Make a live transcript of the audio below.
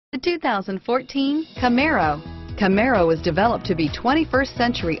The 2014 Camaro. Camaro was developed to be 21st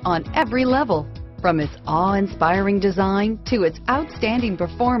century on every level, from its awe-inspiring design to its outstanding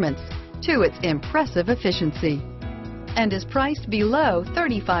performance to its impressive efficiency, and is priced below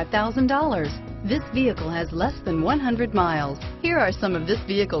 $35,000. This vehicle has less than 100 miles. Here are some of this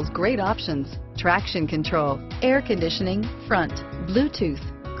vehicle's great options: traction control, air conditioning, front, Bluetooth,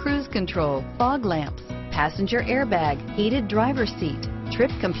 cruise control, fog lamps, passenger airbag, heated driver's seat,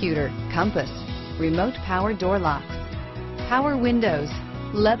 trip computer, compass, remote power door locks, power windows,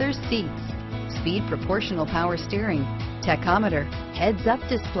 leather seats, speed proportional power steering, tachometer, heads-up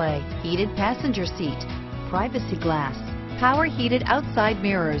display, heated passenger seat, privacy glass, power heated outside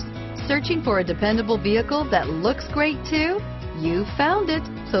mirrors. Searching for a dependable vehicle that looks great too? You found it,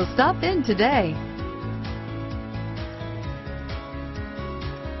 so stop in today.